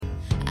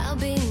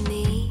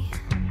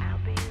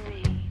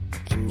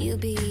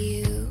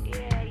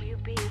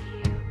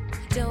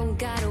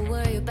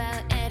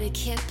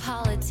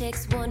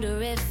makes wonder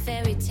if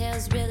fairy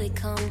tales really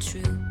come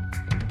true.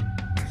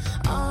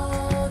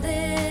 All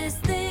this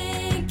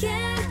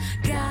thinking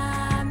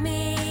got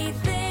me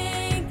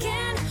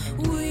thinking.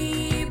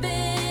 We've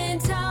been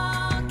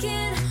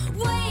talking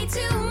way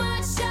too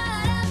much.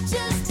 Shut up,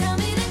 just tell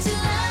me that you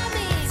love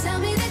me. Tell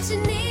me that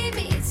you need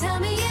me. Tell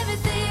me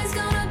everything's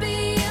gonna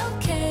be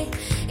okay.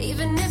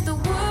 Even if the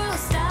world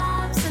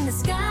stops and the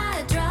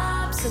sky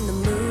drops and the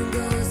moon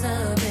goes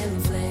up in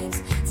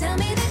flames. Tell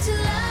me that you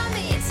love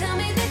me. Tell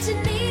me that you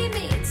need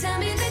me. Tell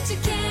me that you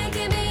can't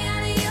get me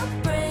out of your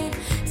brain.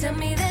 Tell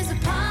me there's a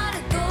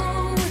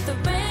particle with a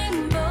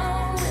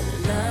rainbow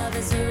and love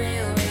is a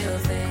real, real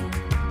thing.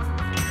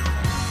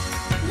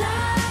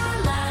 La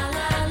la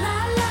la la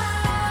la.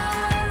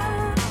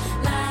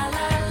 La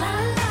la la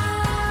la.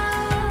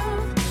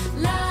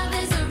 Love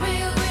is a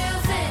real, real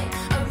thing.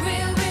 A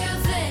real, real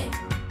thing.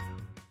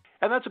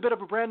 And that's a bit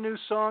of a brand new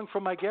song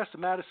from my guest,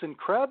 Maddison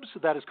Krebs.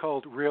 That is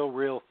called Real,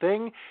 Real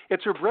Thing.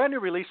 It's her brand new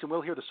release, and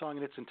we'll hear the song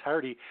in its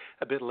entirety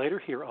a bit later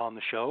here on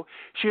the show.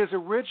 She is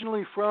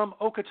originally from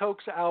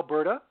Okotoks,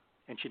 Alberta,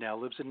 and she now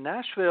lives in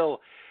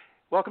Nashville.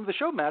 Welcome to the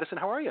show, Maddison.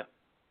 How are you?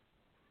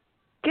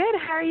 Good.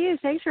 How are you?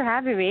 Thanks for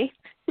having me.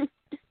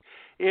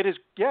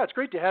 It's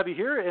great to have you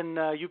here,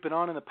 and you've been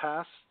on in the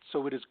past,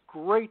 so it is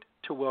great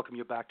to welcome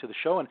you back to the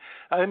show. And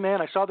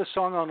I saw this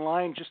song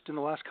online just in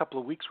the last couple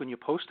of weeks when you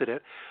posted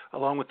it,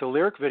 along with the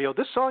lyric video.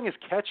 This song is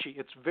catchy.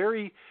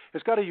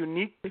 It's got a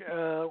unique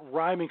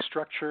rhyming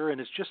structure, and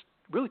it's just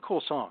a really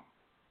cool song.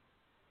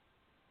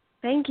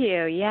 Thank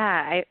you.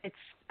 Yeah,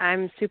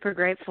 I'm super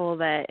grateful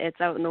that it's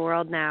out in the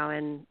world now,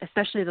 and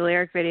especially the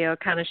lyric video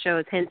kind of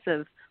shows hints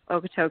of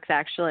Okotoks,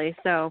 actually.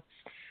 So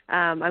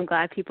I'm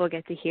glad people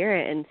get to hear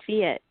it and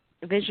see it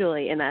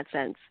visually in that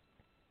sense.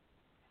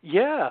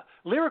 Yeah,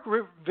 lyric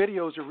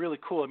videos are really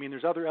cool. I mean,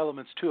 there's other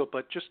elements to it,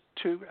 but just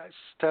to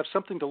have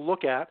something to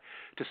look at,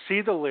 to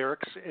see the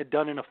lyrics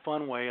done in a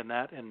fun way and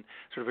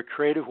sort of a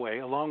creative way,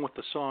 along with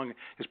the song,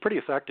 is pretty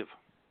effective.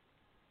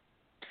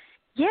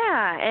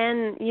 Yeah,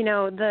 and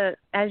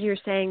as you were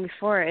saying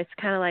before, it's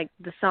kind of like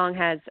the song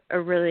has a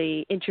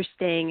really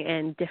interesting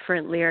and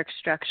different lyric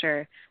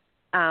structure,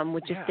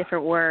 with just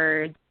different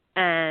words,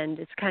 and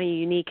it's kind of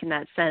unique in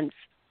that sense.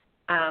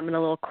 And a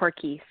little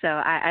quirky. So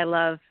I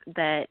love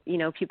that,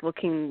 people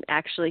can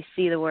actually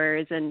see the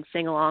words and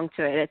sing along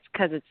to it. It's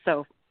because it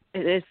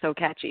is so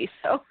catchy.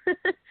 So.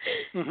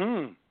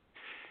 Mm-hmm.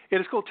 It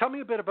is cool. Tell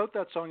me a bit about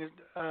that song,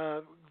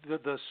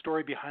 the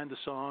story behind the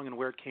song and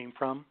where it came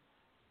from.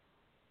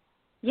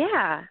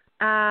 Yeah.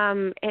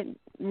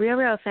 Real,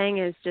 Real Thing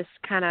is just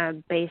kind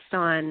of based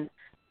on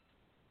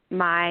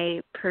my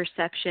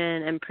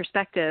perception and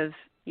perspective,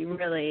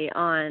 really,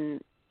 on,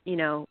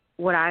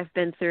 what I've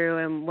been through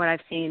and what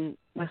I've seen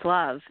with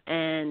love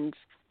and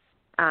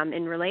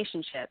in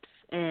relationships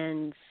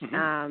and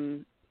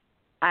and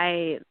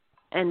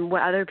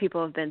what other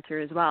people have been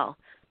through as well.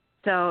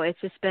 So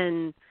it's just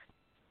been,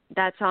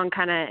 that song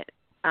kind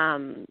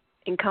of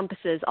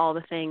encompasses all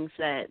the things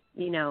that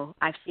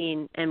I've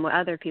seen and what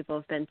other people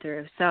have been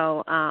through.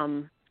 So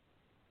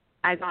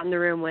I got in the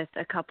room with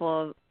a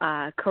couple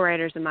of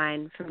co-writers of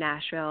mine from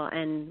Nashville,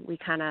 and we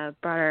kind of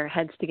brought our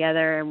heads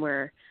together, and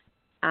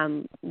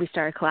we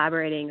started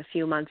collaborating a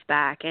few months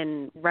back,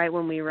 and right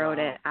when we wrote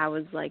it, I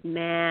was like,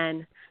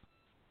 man,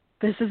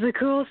 this is a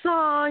cool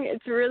song.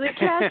 It's really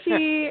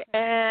catchy.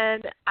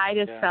 And I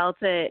just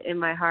felt it in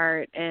my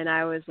heart, and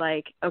I was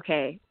like,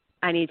 okay,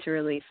 I need to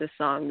release this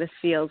song. This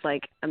feels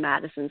like a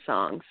Maddison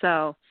song.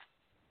 So,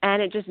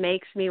 and it just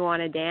makes me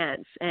want to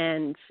dance.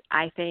 And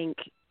I think,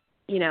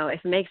 if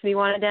it makes me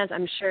want to dance,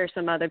 I'm sure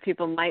some other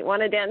people might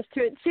want to dance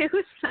to it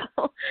too.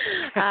 So,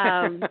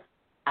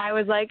 I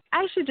was like,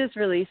 I should just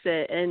release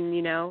it, and,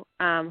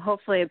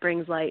 hopefully it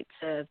brings light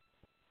to,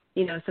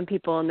 some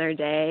people in their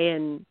day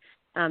and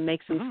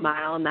makes them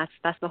smile, and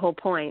that's the whole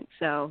point.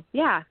 So,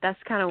 yeah,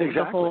 that's kind of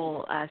the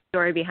whole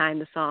story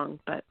behind the song.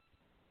 But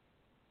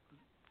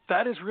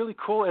that is really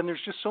cool, and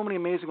there's just so many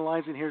amazing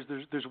lines in here.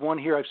 There's one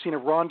here, I've seen a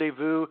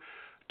rendezvous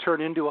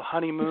turn into a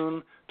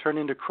honeymoon, turn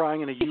into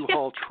crying in a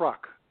U-Haul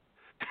truck.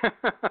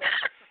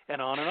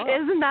 And on and on.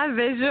 Isn't that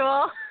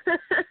visual?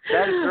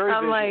 That is very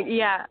I'm visual. like,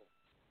 yeah.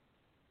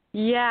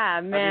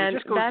 Yeah, man,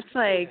 that's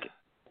like,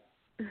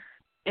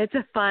 it's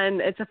a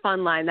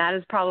fun line. That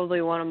is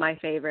probably one of my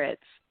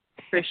favorites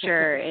for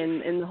sure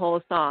in the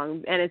whole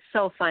song. And it's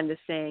so fun to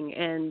sing.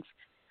 And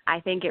I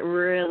think it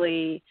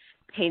really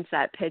paints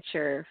that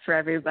picture for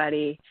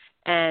everybody.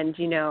 And,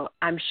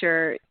 I'm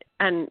sure,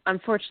 and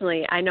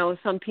unfortunately, I know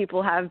some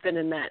people have been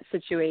in that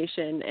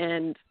situation,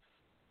 and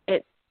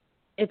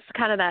it's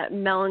kind of that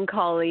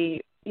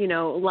melancholy,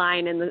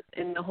 line in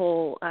the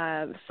whole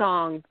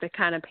song that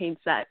kind of paints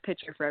that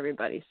picture for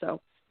everybody. So,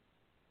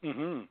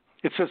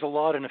 it says a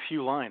lot in a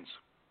few lines.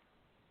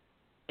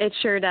 It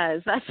sure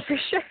does. That's for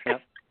sure.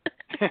 Yep.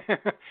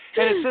 And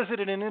it says it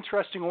in an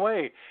interesting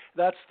way.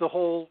 That's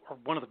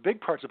one of the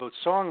big parts about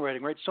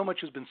songwriting, right? So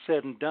much has been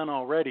said and done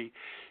already.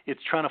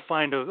 It's trying to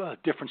find a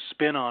different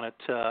spin on it,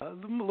 a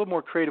little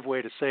more creative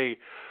way to say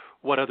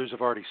what others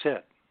have already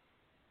said.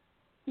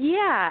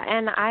 Yeah,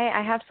 and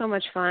I have so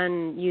much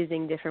fun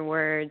using different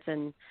words,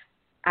 and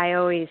I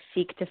always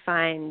seek to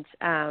find,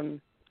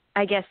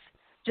 I guess,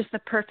 just the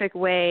perfect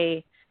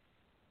way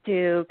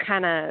to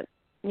kind of,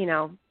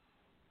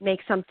 make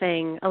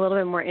something a little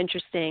bit more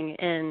interesting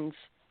and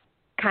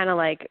kind of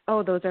like,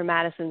 oh, those are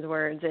Madison's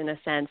words in a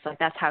sense. Like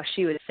that's how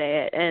she would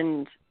say it.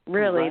 And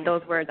really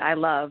those words I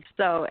loved.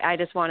 So I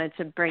just wanted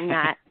to bring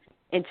that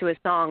into a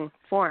song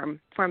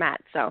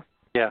format. So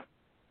yeah,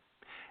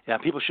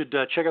 people should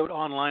check out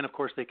online. Of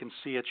course, they can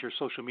see at your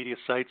social media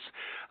sites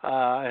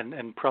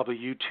and probably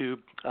YouTube,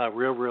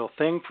 Real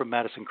Thing from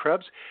Maddison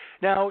Krebs.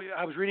 Now,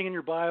 I was reading in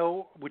your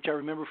bio, which I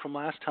remember from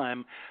last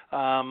time,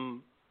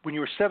 when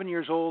you were 7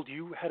 years old,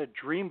 you had a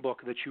dream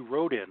book that you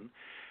wrote in.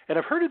 And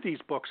I've heard of these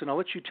books, and I'll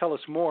let you tell us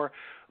more,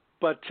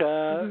 but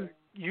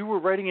you were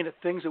writing in it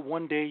things that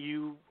one day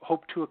you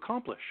hope to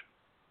accomplish.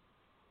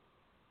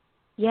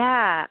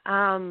 Yeah,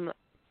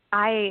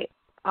 I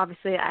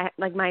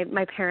like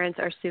my parents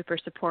are super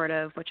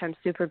supportive, which I'm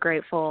super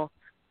grateful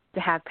to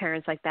have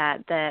parents like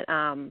that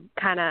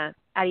kind of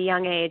at a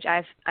young age.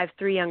 I have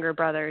 3 younger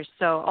brothers,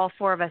 so all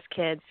 4 of us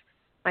kids,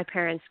 my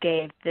parents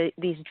gave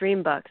these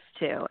dream books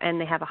to,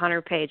 and they have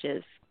 100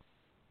 pages,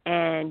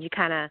 and you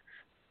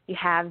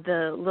have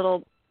the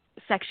little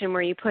section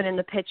where you put in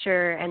the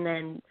picture and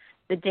then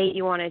the date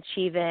you want to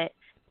achieve it,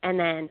 and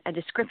then a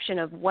description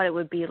of what it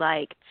would be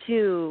like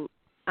to,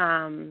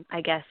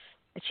 I guess,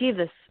 achieve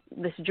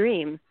this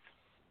dream.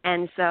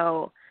 And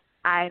so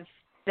I've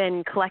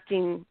been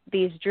collecting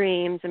these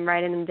dreams and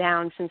writing them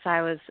down since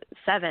I was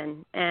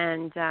 7,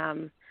 and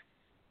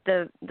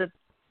the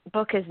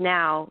book is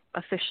now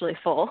officially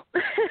full.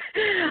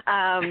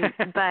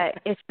 But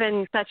it's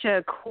been such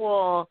a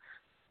cool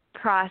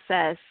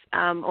process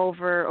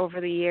over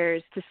the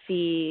years to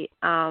see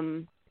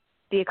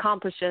the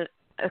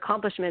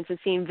accomplishments and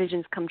seeing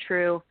visions come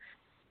true.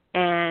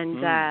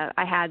 And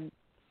I had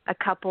a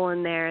couple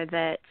in there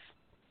that,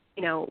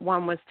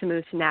 one was to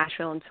move to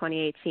Nashville in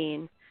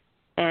 2018,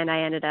 and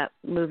I ended up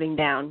moving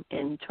down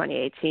in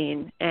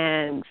 2018.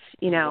 And,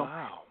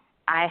 wow.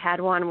 I had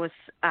one with,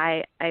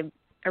 I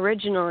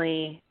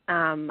originally,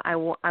 I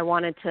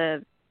wanted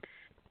to,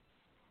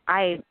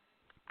 I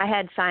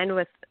had signed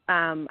with,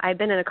 I'd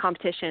been in a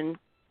competition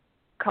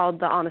called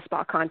the On the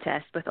Spot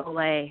contest with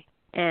Olay,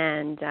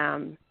 and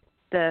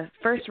the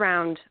first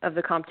round of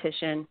the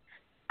competition,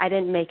 I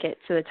didn't make it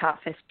to the top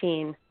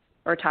 15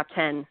 or top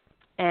 10.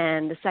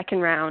 And the second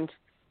round,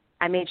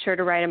 I made sure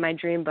to write in my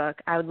dream book,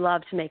 I would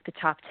love to make the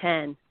top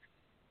 10.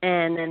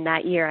 And then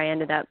that year I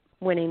ended up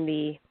winning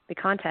the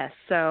contest.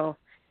 So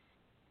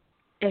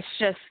it's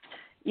just,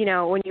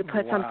 when you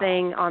put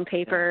something on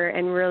paper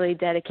and really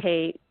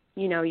dedicate,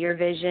 your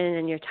vision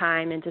and your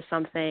time into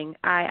something,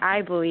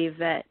 I believe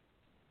that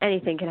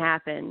anything can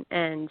happen.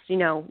 And,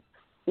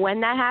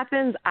 when that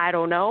happens, I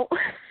don't know.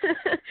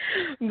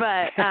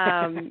 But,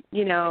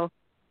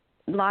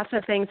 lots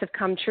of things have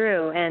come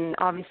true, and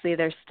obviously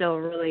there's still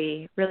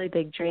really, really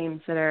big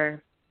dreams that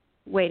are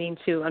waiting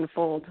to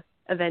unfold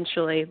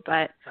eventually.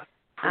 But,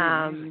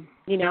 I'm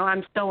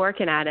still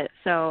working at it.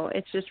 So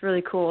it's just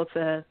really cool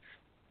to,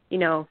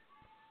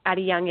 at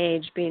a young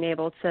age, being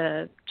able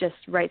to just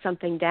write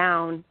something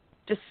down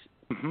just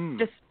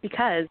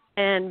because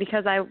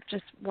I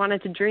just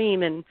wanted to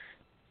dream, and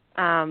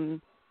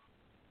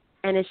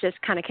it's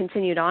just kind of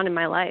continued on in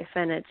my life,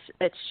 and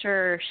it's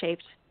sure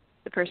shaped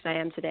the person I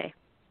am today.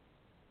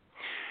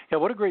 Yeah,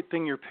 what a great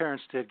thing your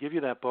parents did, give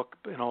you that book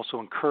and also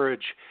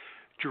encourage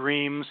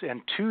dreams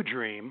and to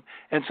dream.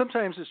 And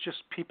sometimes it's just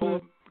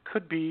people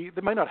they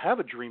might not have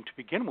a dream to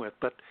begin with,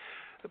 but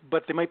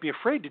they might be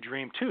afraid to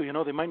dream too.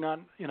 They might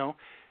not,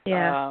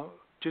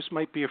 just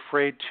might be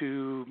afraid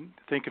to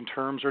think in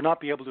terms or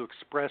not be able to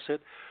express it,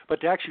 but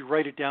to actually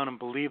write it down and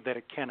believe that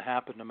it can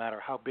happen no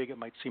matter how big it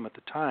might seem at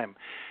the time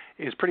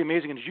is pretty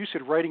amazing. And as you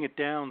said, writing it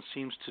down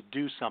seems to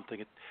do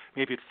something.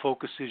 Maybe it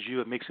focuses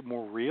you, it makes it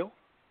more real.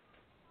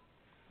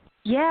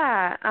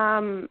 Yeah,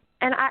 and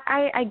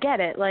I get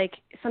it. Like,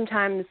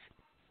 sometimes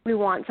we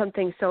want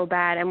something so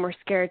bad and we're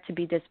scared to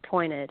be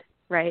disappointed,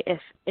 right, if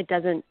it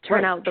doesn't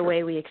turn out the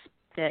way we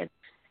expected.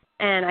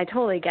 And I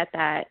totally get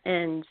that.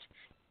 And,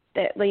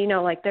 that,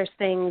 like there's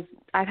things,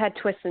 I've had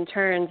twists and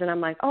turns, and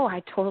I'm like, oh,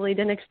 I totally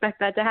didn't expect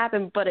that to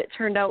happen, but it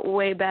turned out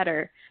way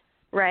better,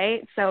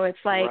 right? So it's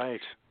like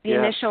the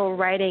initial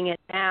writing it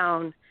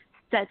down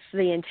sets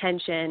the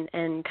intention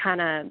and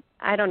kind of,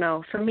 I don't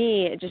know, for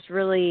me, it just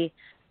really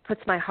puts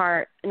my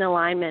heart in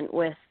alignment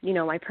with,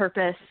 my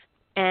purpose,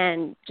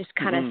 and just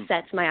kind of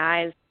sets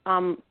my eyes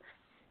on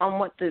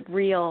what the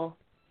real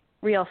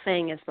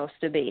thing is supposed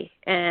to be.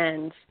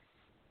 And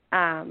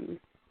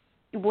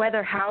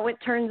whether how it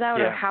turns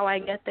out or how I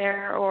get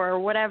there or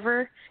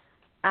whatever,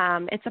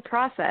 it's a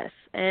process.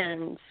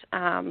 And,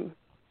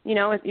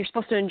 you're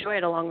supposed to enjoy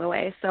it along the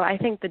way. So I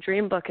think the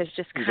dream book is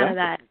just kind of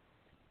that,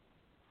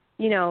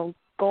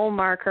 goal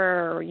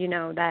marker, or,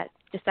 that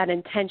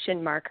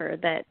intention marker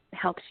that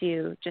helps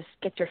you just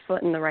get your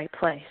foot in the right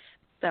place.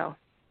 So.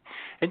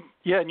 And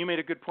you made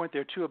a good point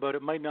there too about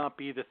it might not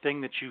be the thing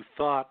that you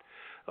thought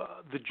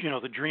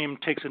the dream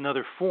takes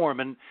another form,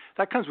 and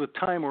that comes with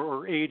time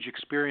or age,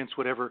 experience,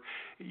 whatever.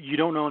 You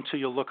don't know until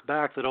you look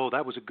back that, oh,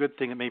 that was a good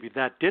thing, and maybe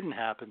that didn't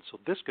happen, so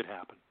this could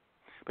happen.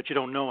 But you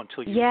don't know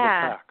until you look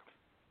back.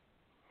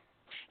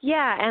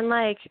 Yeah, and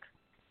like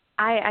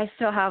I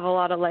still have a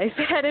lot of life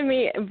ahead of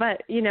me,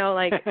 but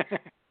like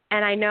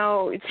and I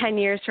know 10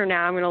 years from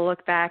now I'm going to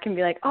look back and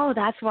be like, oh,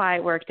 that's why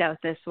it worked out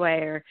this way,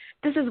 or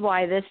this is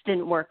why this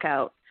didn't work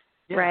out,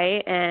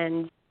 right?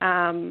 And,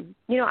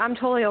 I'm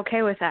totally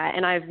okay with that,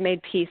 and I've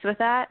made peace with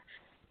that,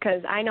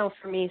 because I know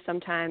for me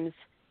sometimes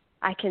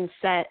I can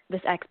set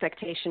this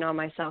expectation on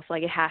myself,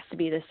 like it has to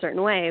be this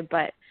certain way,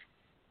 but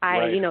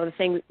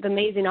the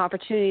amazing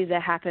opportunities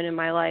that happen in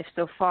my life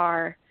so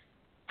far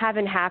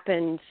haven't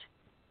happened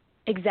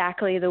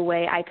exactly the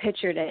way I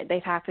pictured it.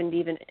 They've happened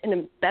even in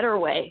a better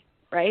way,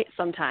 right?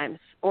 Sometimes,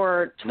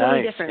 or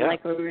totally different,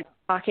 like we were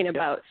talking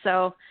about.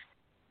 So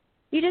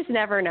you just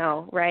never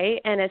know, right?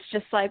 And it's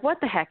just like, what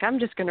the heck? I'm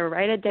just going to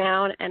write it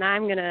down, and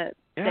I'm going to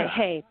say,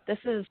 hey, this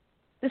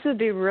would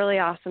be really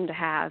awesome to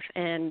have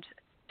and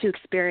to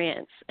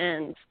experience.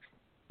 And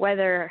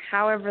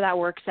however that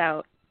works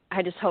out,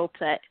 I just hope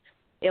that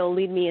it'll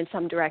lead me in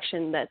some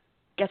direction that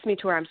gets me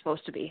to where I'm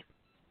supposed to be.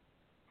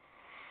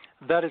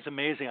 That is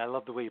amazing. I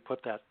love the way you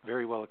put that.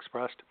 Very well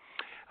expressed.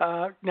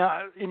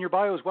 Now, in your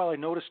bio as well, I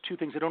noticed two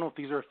things. I don't know if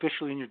these are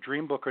officially in your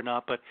dream book or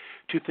not, but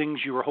two things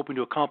you were hoping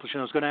to accomplish.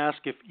 And I was going to ask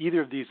if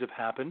either of these have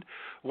happened.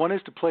 One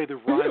is to play the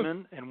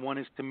Ryman, and one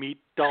is to meet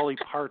Dolly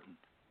Parton.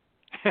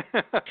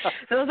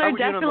 Those are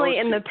definitely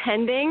in the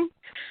pending.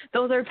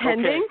 Those are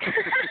pending. Okay.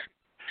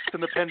 It's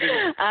in the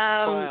pending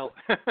file.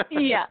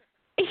 Yeah,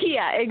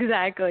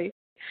 exactly.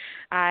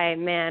 I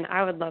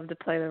would love to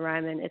play the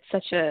Ryman. It's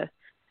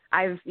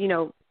I've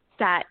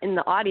sat in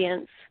the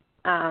audience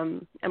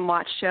and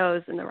watched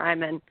shows in the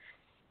Ryman,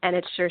 and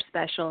it's sure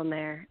special in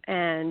there.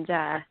 And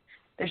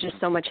there's just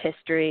so much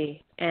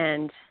history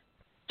and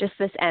just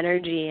this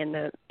energy in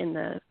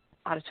the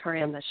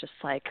auditorium that's just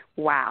like,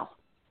 wow,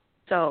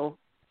 so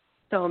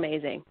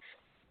amazing.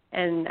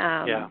 And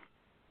I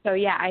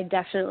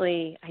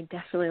definitely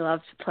love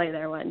to play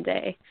there one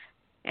day.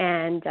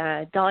 And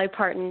Dolly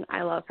Parton,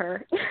 I love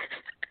her.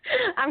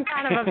 I'm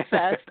kind of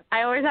obsessed.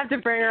 I always have to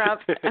bring her up,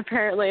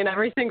 apparently, in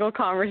every single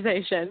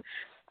conversation.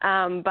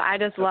 But I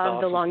just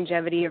love the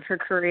longevity of her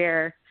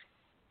career.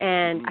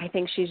 And I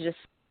think she's just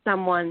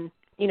someone,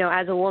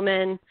 as a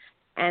woman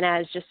and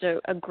as just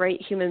a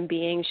great human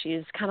being,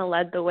 she's kind of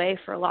led the way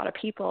for a lot of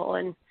people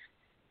and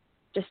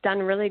just done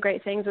really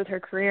great things with her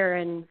career,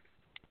 and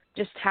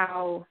just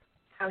how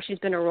she's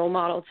been a role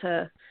model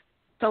to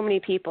so many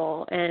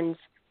people and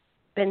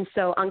been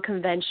so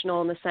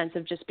unconventional in the sense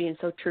of just being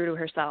so true to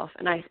herself.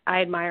 And I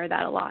admire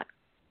that a lot.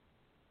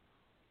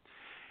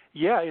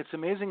 Yeah, it's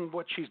amazing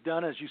what she's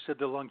done. As you said,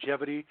 the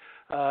longevity.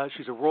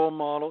 She's a role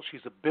model.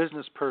 She's a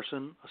business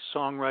person, a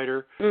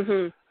songwriter,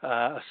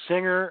 a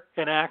singer,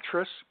 an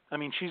actress. I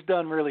mean, she's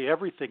done really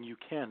everything you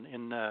can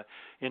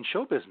in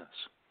show business,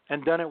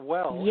 and done it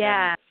well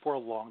and for a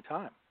long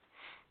time.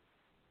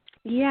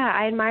 Yeah,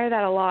 I admire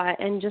that a lot.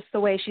 And just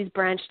the way she's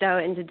branched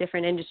out into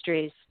different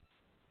industries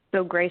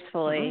so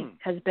gracefully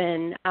has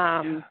been,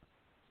 I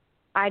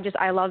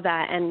love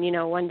that. And,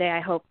 one day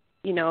I hope,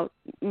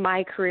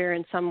 my career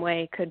in some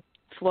way could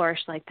flourish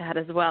like that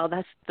as well.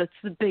 That's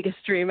the biggest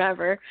dream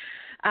ever.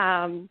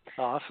 Awesome.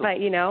 But,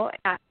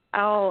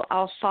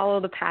 I'll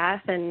follow the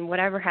path, and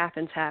whatever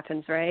happens,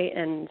 right?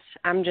 And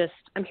I'm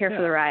here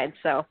for the ride.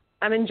 So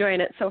I'm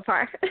enjoying it so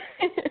far.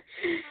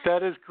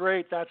 That is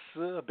great. That's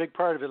a big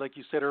part of it. Like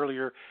you said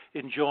earlier,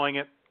 enjoying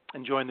it,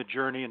 enjoying the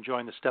journey,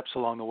 enjoying the steps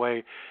along the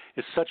way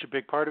is such a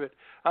big part of it.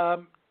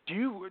 Do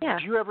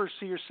you ever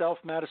see yourself,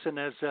 Maddison,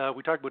 as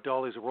we talked about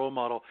Dolly as a role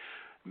model,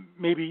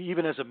 maybe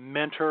even as a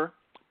mentor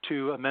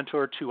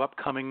to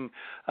upcoming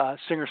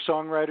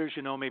singer-songwriters,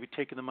 maybe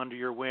taking them under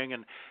your wing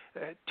and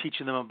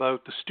teaching them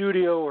about the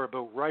studio or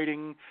about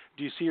writing?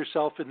 Do you see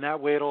yourself in that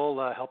way at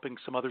all, helping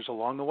some others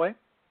along the way?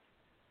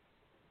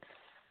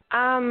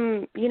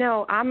 I'm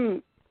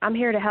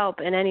here to help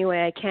in any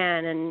way I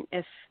can, and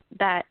if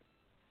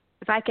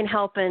I can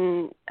help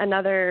with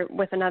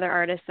another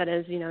artist that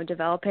is,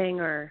 developing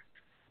or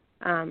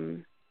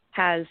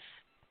has,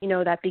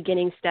 that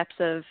beginning steps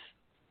of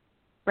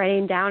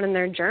writing down in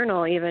their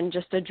journal, even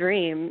just a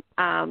dream,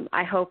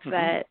 I hope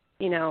that,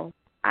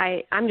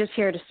 I'm just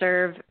here to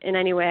serve in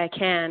any way I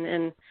can.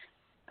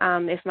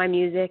 And if my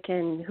music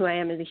and who I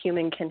am as a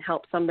human can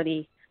help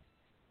somebody,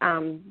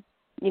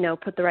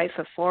 put the right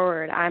foot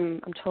forward, I'm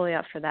totally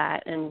up for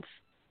that. And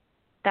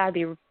that'd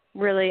be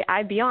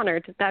I'd be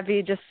honored. That'd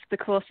be just the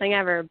coolest thing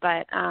ever.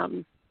 But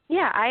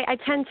I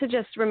tend to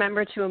just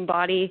remember to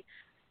embody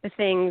the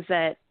things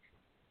that,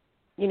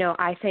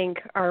 I think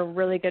are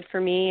really good for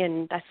me,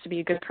 and that's to be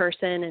a good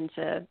person and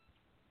to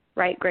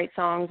write great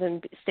songs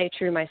and stay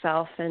true to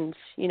myself. And,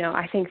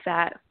 I think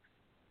that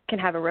can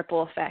have a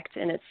ripple effect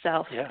in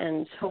itself,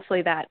 and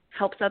hopefully that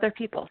helps other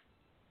people.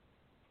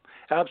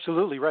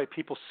 Absolutely right.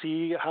 People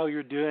see how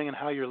you're doing and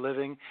how you're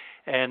living,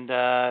 and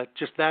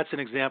just that's an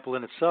example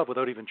in itself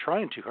without even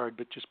trying too hard,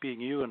 but just being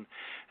you. And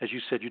as you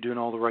said, you're doing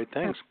all the right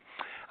things.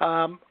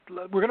 We're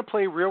going to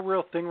play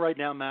Real Thing right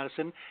now,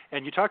 Maddison,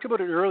 and you talked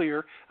about it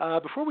earlier.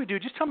 Before we do,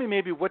 just tell me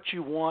maybe what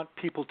you want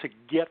people to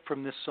get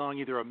from this song,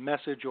 either a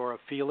message or a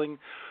feeling.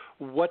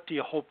 What do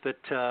you hope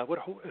that, what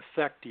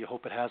effect do you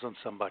hope it has on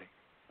somebody?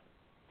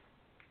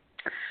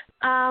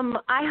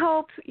 I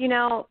hope,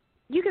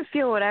 you can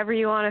feel whatever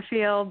you want to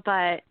feel,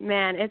 but,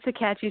 man, it's a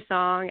catchy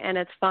song and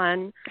it's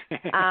fun.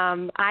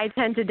 I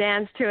tend to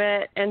dance to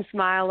it and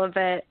smile a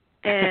bit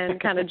and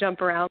kind of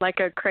jump around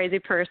like a crazy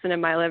person in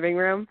my living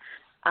room.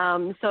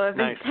 So if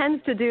Nice. it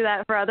tends to do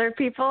that for other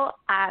people,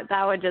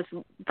 that would just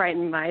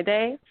brighten my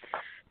day.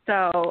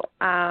 So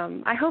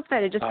I hope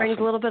that it just brings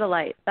a little bit of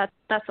light.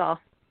 That's all.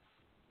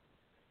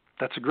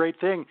 That's a great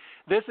thing.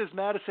 This is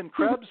Maddison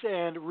Krebs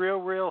and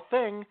Real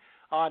Thing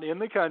on In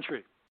the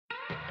Country.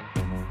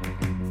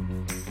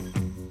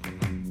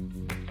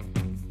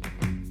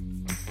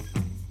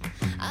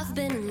 I've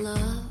been in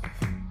love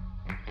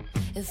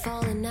and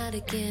fallen out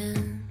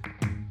again.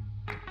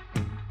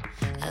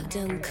 I've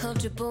done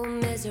comfortable,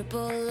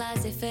 miserable,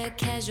 laissez-faire,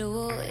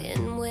 casual,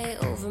 and way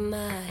over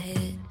my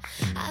head.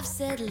 I've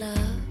said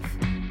love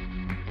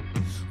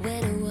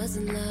when it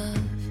wasn't love.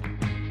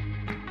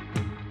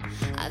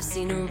 I've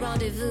seen a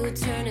rendezvous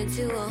turn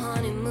into a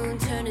honeymoon,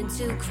 turn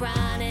into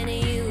crying in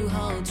a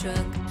U-Haul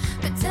truck.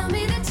 But tell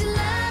me that you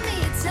love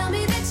me, tell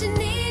me that you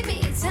need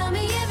me, tell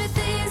me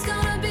everything's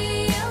gonna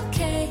be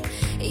okay.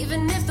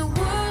 Even if the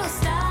world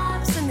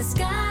stops and the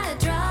sky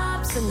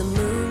drops and the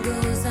moon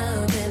goes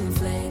up in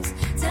flames.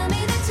 Tell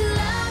me that you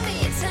love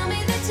me, tell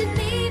me that you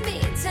need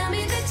me, tell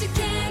me that you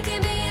can't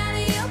get me out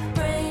of your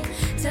brain.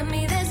 Tell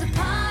me there's a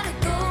pot of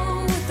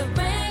gold with a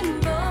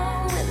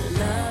rainbow and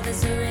love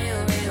is a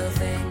real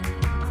thing.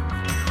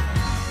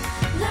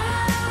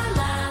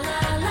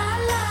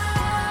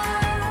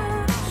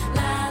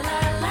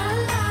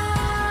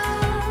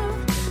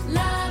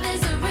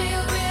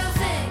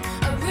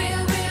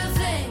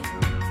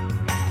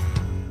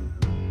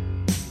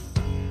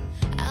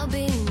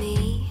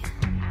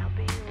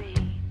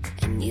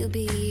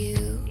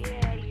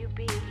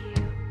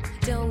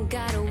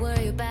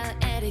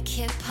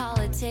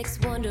 Politics,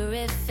 wonder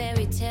if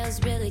fairy tales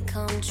really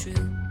come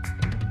true.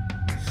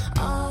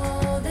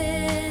 All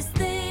this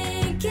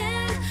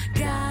thinking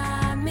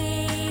got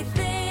me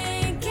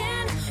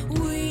thinking.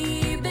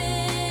 We've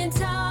been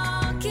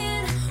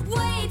talking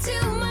way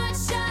too much.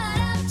 Shut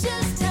up,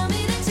 just tell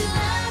me that you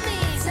love me,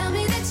 tell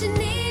me that you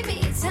need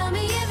me, tell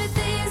me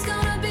everything's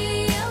gonna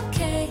be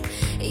okay.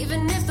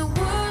 Even if the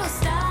world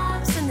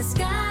stops and the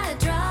sky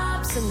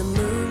drops and the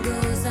moon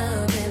goes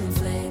up in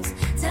flames.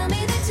 Tell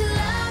me that you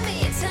love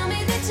me, tell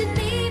me that you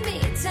need me,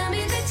 tell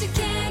me that you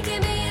can't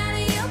get me out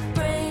of your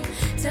brain.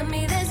 Tell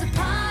me there's a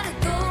pot of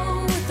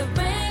gold with a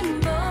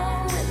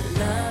rainbow and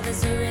love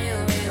is a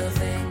real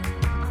thing.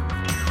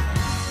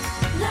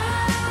 La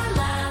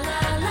la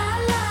la la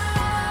la,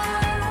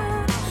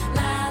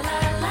 la la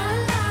la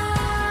la.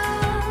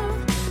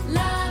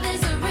 Love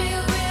is a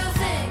real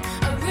thing,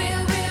 a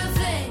real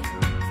thing.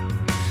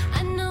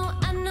 I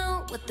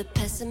know what the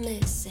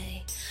pessimists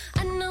say.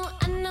 I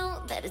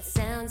know that it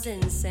sounds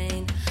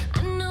insane.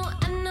 I know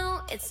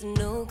it's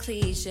no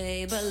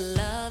cliche, but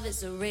love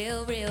is a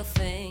real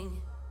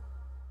thing.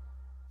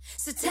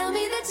 So tell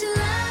me that you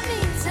love me,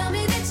 tell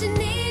me that you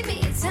need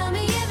me, tell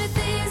me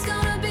everything's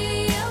gonna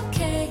be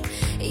okay.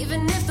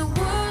 Even if the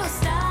world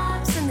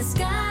stops and the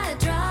sky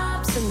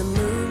drops and the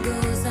moon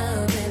goes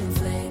up in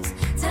flames.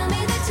 Tell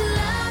me that you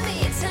love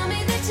me, tell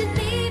me that you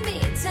need me,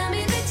 tell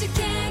me that you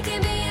can't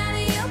get me out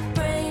of your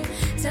brain.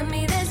 Tell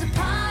me there's a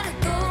pot of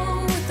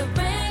gold with a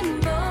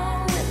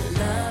rainbow and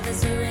love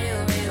is a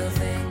real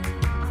thing.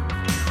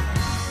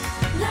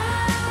 La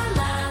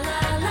la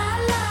la la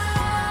la,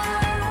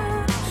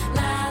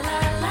 la la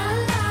la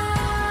la.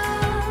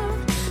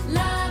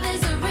 Love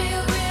is a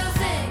real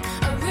thing,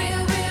 a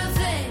real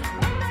thing.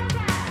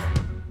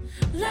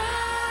 La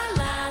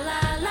la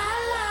la la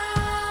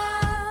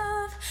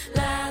love,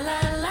 la la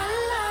la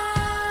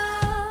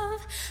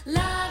love.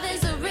 Love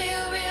is a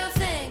real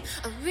thing,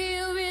 a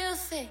real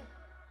thing.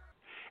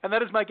 And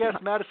that is my guest,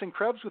 Maddison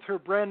Krebs, with her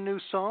brand new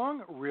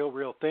song,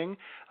 Real Thing.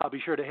 I'll be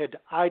sure to head to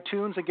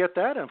iTunes and get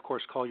that, and of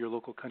course call your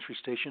local country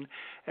station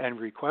and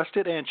request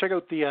it, and check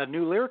out the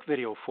new lyric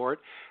video for it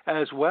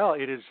as well.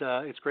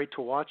 It's great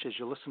to watch as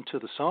you listen to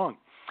the song.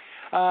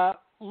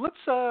 Let's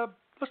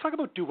talk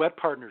about duet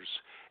partners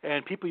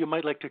and people you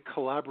might like to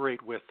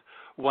collaborate with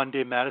one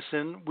day,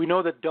 Maddison. We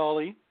know that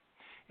Dolly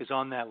is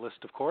on that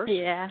list, of course.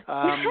 Yeah.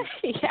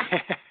 Yeah.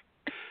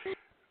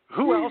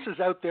 Who else is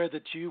out there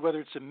that you,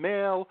 whether it's a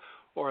male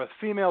or a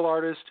female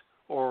artist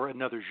or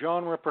another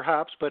genre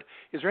perhaps, but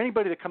is there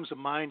anybody that comes to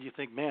mind you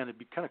think, man, it'd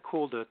be kind of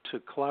cool to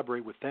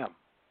collaborate with them?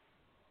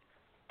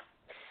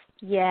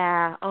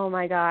 Yeah, oh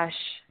my gosh.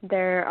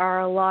 There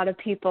are a lot of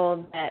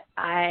people that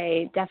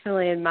I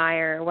definitely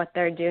admire what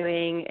they're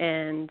doing,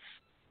 and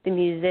the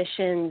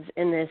musicians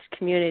in this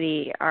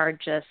community are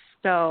just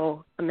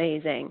so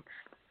amazing.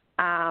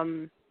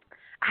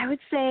 I would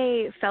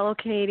say fellow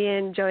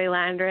Canadian Joey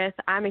Landreth.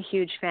 I'm a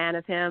huge fan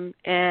of him,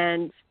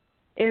 and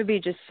it would be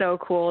just so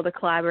cool to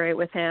collaborate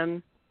with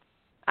him.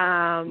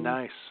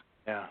 Nice.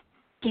 Yeah.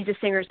 He's a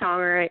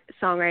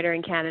singer-songwriter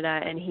in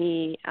Canada, and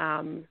he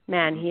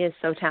is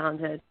so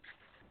talented.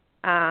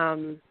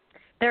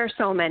 There are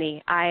so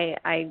many.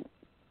 I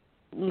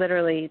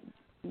literally,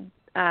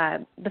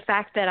 the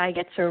fact that I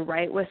get to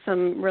write with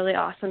some really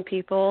awesome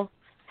people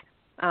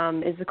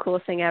is the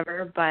coolest thing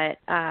ever. But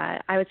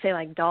I would say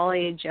like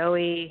Dolly,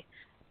 Joey,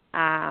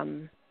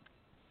 who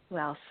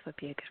else would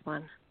be a good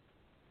one?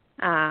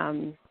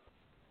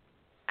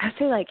 I'd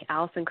say like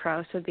Alison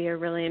Krauss would be a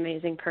really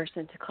amazing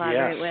person to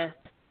collaborate with.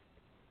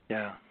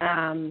 Yeah.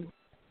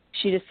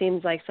 She just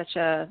seems like such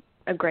a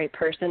great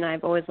person.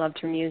 I've always loved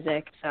her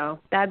music, so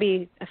that'd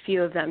be a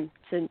few of them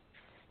to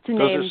Those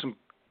name. are some,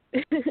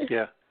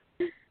 yeah.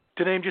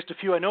 To name just a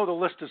few, I know the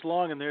list is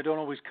long and they don't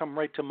always come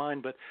right to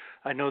mind, but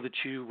I know that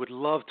you would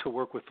love to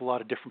work with a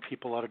lot of different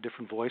people, a lot of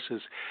different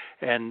voices,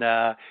 and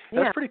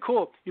that's pretty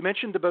cool. You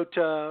mentioned about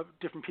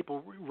different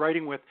people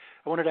writing with.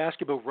 I wanted to ask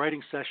you about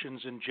writing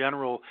sessions in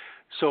general.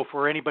 So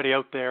for anybody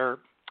out there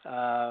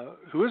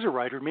who is a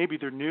writer, maybe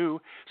they're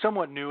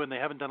somewhat new, and they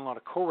haven't done a lot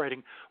of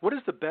co-writing, what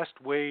is the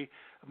best way,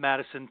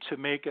 Maddison, to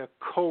make a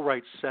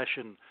co-write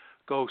session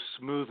go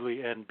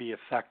smoothly and be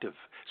effective,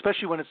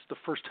 especially when it's the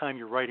first time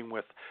you're writing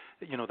with,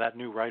 that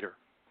new writer?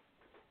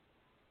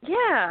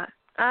 Yeah.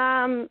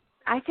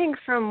 I think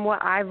from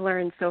what I've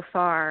learned so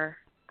far,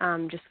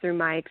 just through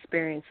my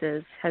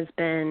experiences, has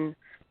been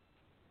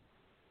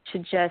to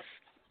just,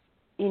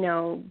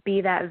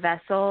 be that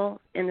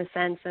vessel in the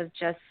sense of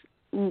just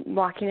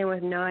walking in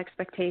with no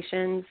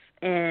expectations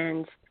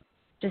and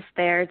just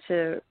there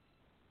to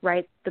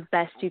write the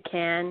best you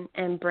can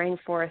and bring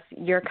forth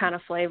your kind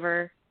of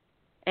flavor.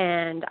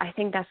 And I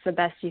think that's the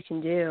best you can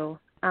do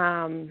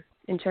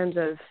in terms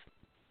of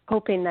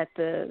hoping that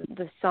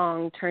the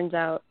song turns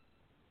out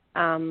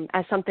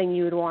as something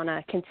you would want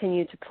to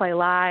continue to play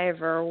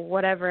live or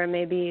whatever it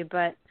may be.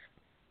 But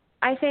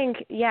I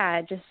think,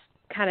 just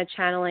kind of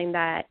channeling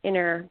that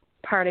inner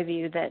part of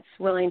you that's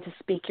willing to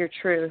speak your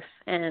truth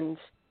and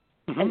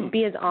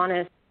be as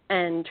honest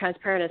and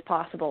transparent as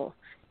possible.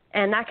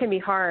 And that can be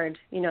hard,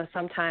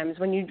 sometimes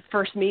when you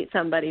first meet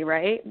somebody,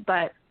 right?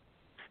 But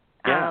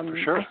for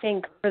sure. I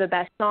think for the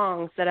best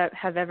songs that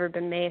have ever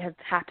been made have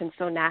happened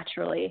so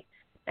naturally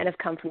and have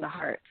come from the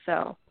heart.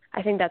 So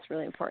I think that's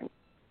really important.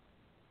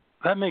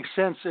 That makes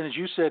sense. And as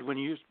you said, when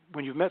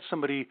you've met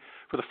somebody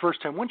for the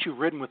first time, once you've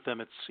written with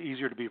them, it's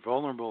easier to be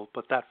vulnerable.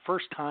 But that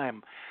first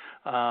time,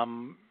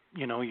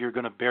 you're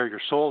going to bare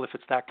your soul if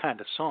it's that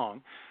kind of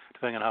song,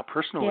 depending on how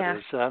personal it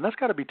is. And that's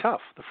got to be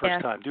tough the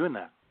first time doing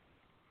that.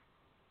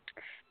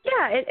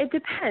 Yeah, it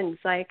depends.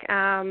 Like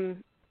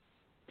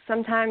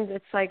sometimes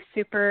it's like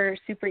super,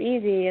 super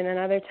easy, and then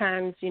other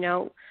times,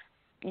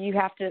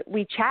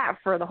 we chat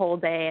for the whole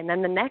day, and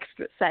then the next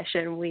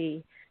session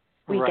we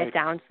get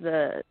down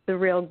to the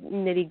real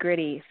nitty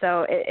gritty.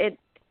 So it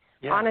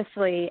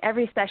honestly,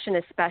 every session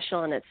is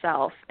special in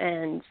itself,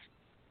 and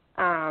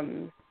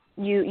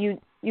you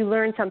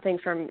learn something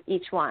from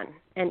each one,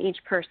 and each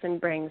person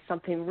brings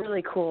something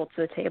really cool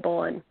to the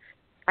table. And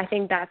I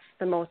think that's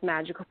the most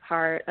magical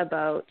part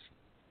about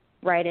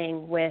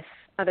writing with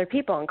other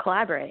people and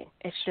collaborating.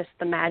 It's just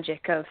the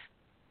magic of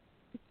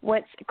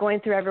what's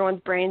going through everyone's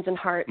brains and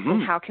hearts,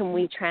 and how can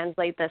we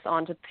translate this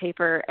onto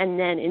paper and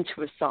then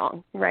into a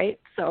song, right?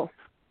 So,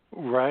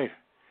 right.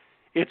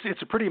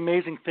 It's a pretty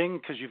amazing thing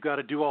because you've got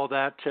to do all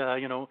that,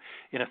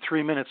 in a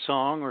 3-minute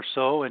song or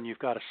so, and you've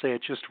got to say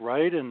it just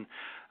right. And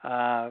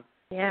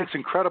it's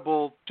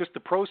incredible just the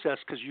process,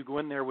 because you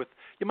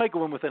might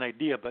go in with an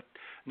idea, but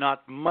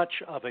not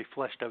much of a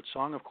fleshed out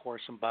song, of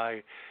course. And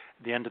by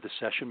the end of the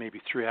session, maybe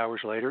 3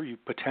 hours later, you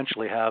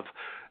potentially have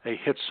a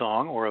hit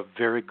song or a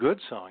very good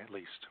song at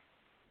least.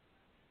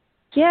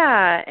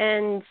 Yeah,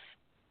 and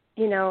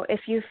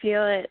if you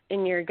feel it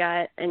in your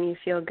gut and you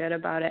feel good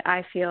about it,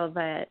 I feel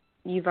that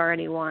you've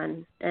already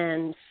won.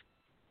 And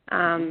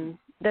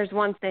there's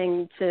one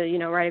thing to,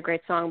 write a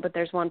great song, but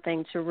there's one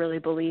thing to really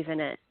believe in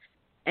it.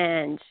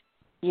 And,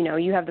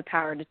 you have the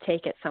power to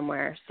take it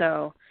somewhere.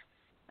 So,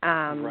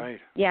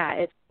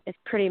 it's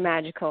pretty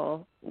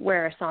magical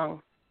where a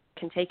song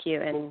can take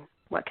you and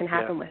what can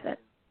happen with it.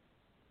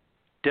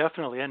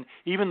 Definitely. And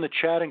even the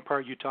chatting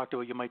part you talked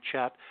about, you might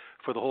chat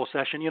for the whole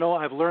session.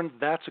 I've learned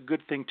that's a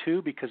good thing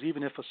too, because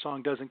even if a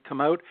song doesn't come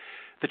out,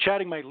 the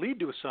chatting might lead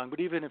to a song, but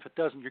even if it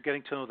doesn't, you're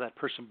getting to know that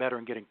person better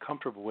and getting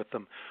comfortable with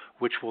them,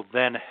 which will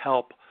then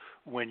help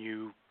when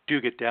you do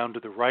get down to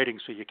the writing,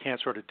 so you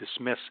can't sort of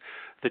dismiss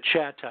the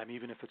chat time,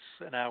 even if it's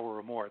an hour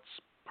or more. It's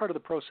part of the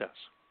process.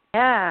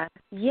 Yeah.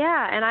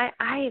 And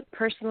I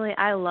personally,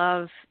 I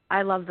love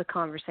the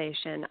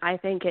conversation. I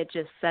think it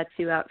just sets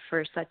you up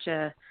for such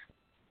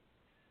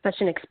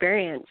an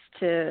experience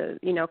to,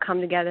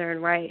 come together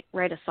and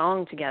write a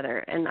song together.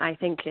 And I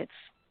think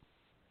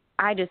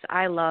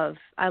I love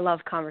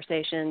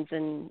conversations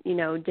and,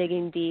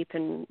 digging deep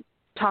and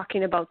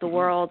talking about the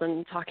world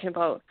and talking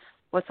about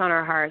what's on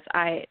our hearts.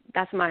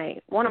 That's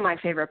one of my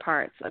favorite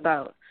parts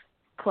about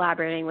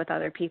collaborating with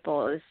other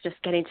people is just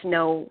getting to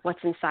know what's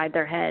inside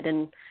their head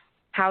and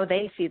how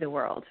they see the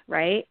world,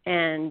 right?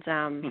 And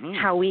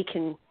how we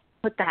can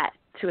put that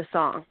to a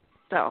song.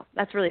 So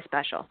that's really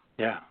special.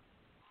 Yeah,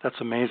 that's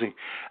amazing.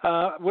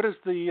 What has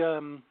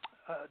the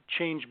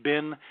change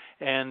been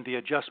and the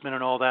adjustment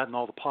and all that and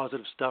all the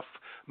positive stuff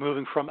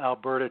moving from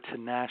Alberta to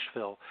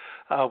Nashville?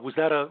 Was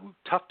that a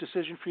tough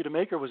decision for you to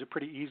make, or was it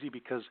pretty easy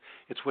because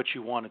it's what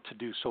you wanted to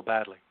do so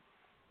badly?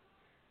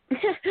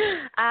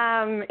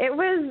 It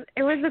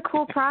was a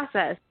cool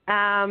process.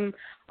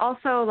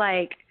 Also,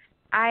 like,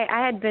 I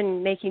had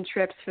been making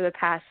trips for the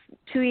past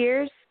 2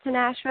 years to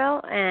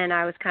Nashville, and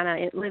I was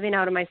kind of living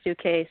out of my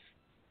suitcase,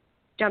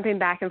 jumping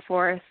back and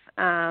forth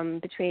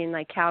between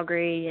like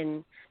Calgary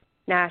and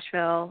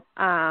Nashville,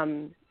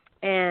 and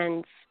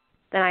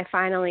then I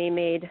finally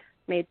made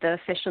the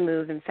official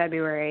move in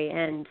February,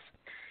 and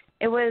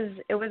it was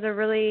a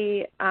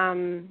really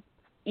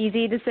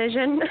easy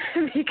decision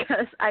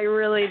because I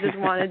really just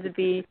wanted to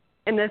be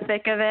in the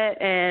thick of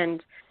it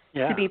and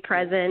to be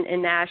present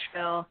in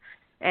Nashville.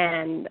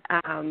 And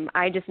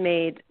I just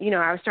made,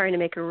 I was starting to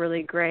make a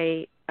really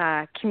great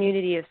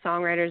community of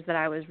songwriters that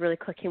I was really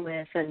clicking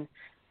with. And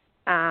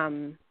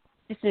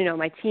just,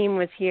 my team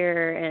was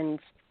here, and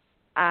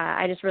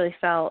I just really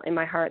felt in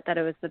my heart that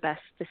it was the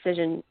best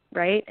decision,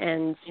 right?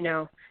 And,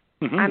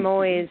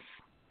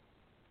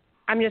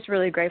 I'm just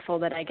really grateful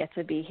that I get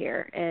to be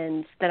here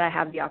and that I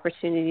have the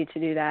opportunity to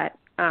do that,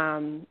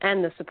 and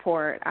the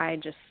support.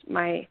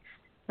 My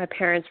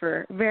parents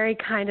were very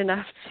kind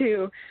enough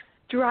to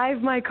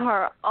drive my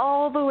car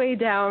all the way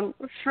down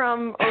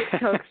from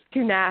Okotoks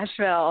to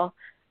Nashville,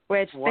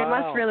 which they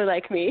must really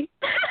like me.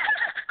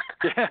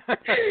 Yeah. So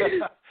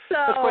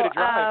that's quite a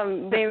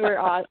drive. They were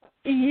awesome.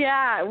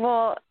 Yeah,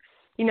 well,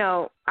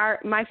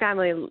 my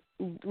family,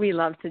 we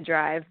love to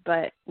drive,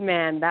 but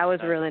man, that was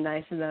really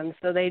nice of them.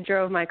 So they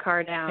drove my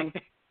car down,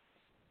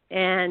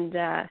 and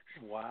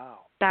wow,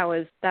 that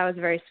was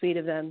very sweet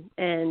of them.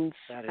 And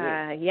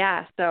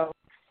so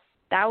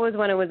that was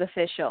when it was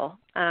official.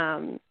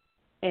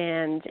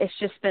 And it's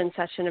just been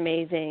such an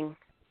amazing.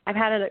 I've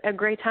had a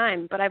great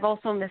time, but I've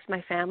also missed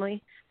my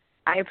family.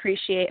 I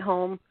appreciate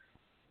home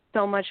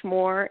so much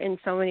more in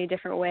so many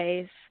different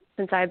ways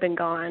since I've been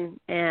gone,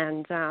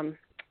 and I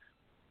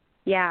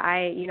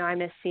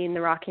miss seeing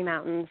the Rocky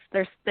Mountains.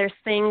 There's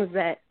things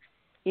that,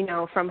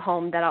 from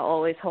home that I'll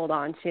always hold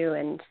on to,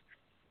 and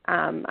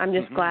I'm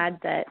just glad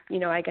that,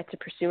 I get to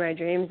pursue my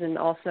dreams and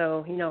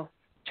also,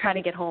 try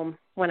to get home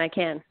when I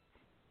can.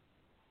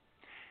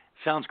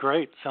 Sounds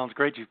great.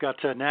 You've got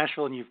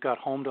Nashville and you've got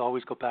home to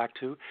always go back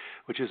to,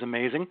 which is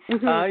amazing.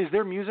 Is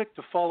there music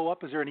to follow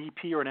up? Is there an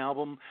EP or an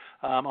album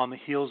on the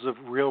heels of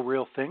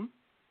Real Thing?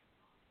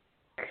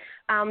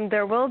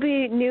 There will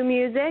be new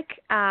music,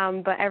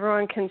 but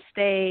everyone can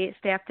stay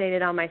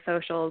updated on my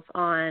socials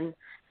on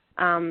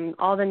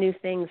all the new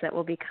things that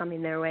will be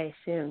coming their way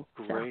soon.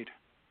 Great. So.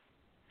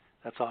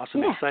 That's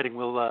awesome. Yeah. Exciting.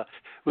 We'll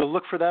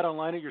look for that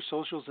online at your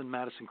socials and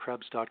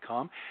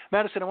MaddisonKrebs.com.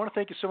 Maddison, I want to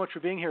thank you so much for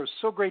being here. It was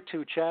so great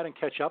to chat and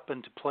catch up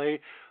and to play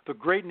the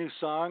great new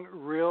song,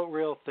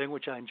 Real Thing,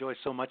 which I enjoy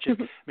so much. It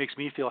makes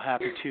me feel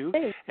happy, too.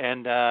 Thanks.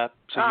 And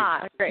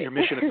your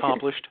mission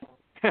accomplished.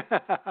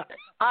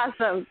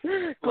 Awesome.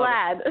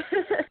 Glad.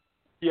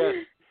 Yes.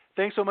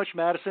 Thanks so much,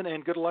 Maddison,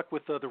 and good luck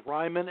with the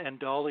Ryman and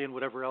Dolly and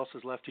whatever else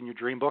is left in your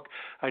dream book.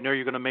 I know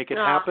you're going to make it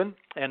happen,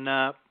 and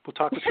we'll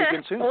talk with you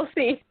again soon. We'll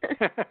see.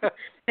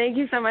 Thank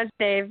you so much,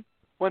 Dave.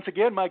 Once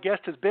again, my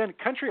guest has been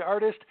country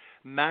artist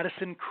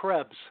Maddison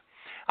Krebs.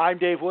 I'm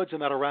Dave Woods,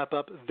 and that'll wrap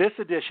up this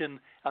edition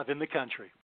of In the Country.